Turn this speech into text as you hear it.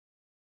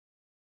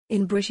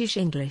In British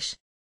English.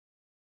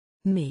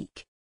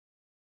 Meek.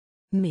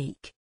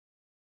 Meek.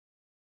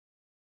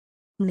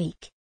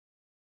 Meek.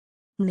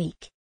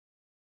 Meek.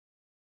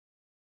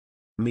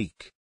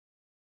 Meek.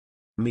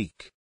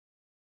 Meek.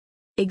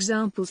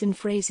 Examples in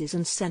phrases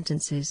and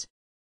sentences.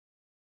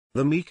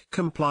 The meek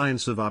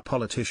compliance of our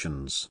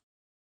politicians.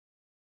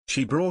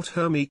 She brought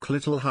her meek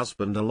little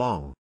husband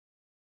along.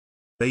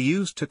 They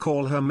used to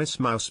call her Miss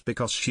Mouse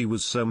because she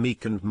was so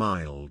meek and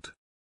mild.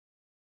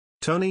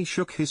 Tony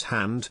shook his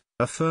hand,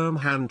 a firm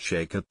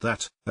handshake at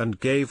that,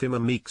 and gave him a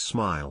meek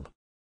smile.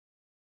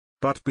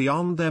 But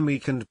beyond their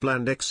meek and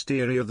bland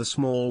exterior, the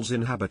Smalls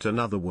inhabit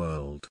another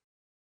world.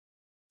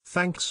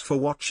 Thanks for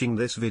watching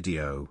this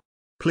video.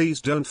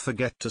 Please don't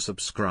forget to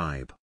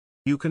subscribe.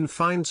 You can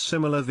find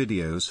similar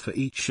videos for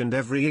each and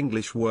every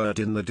English word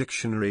in the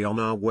dictionary on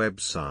our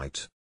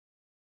website.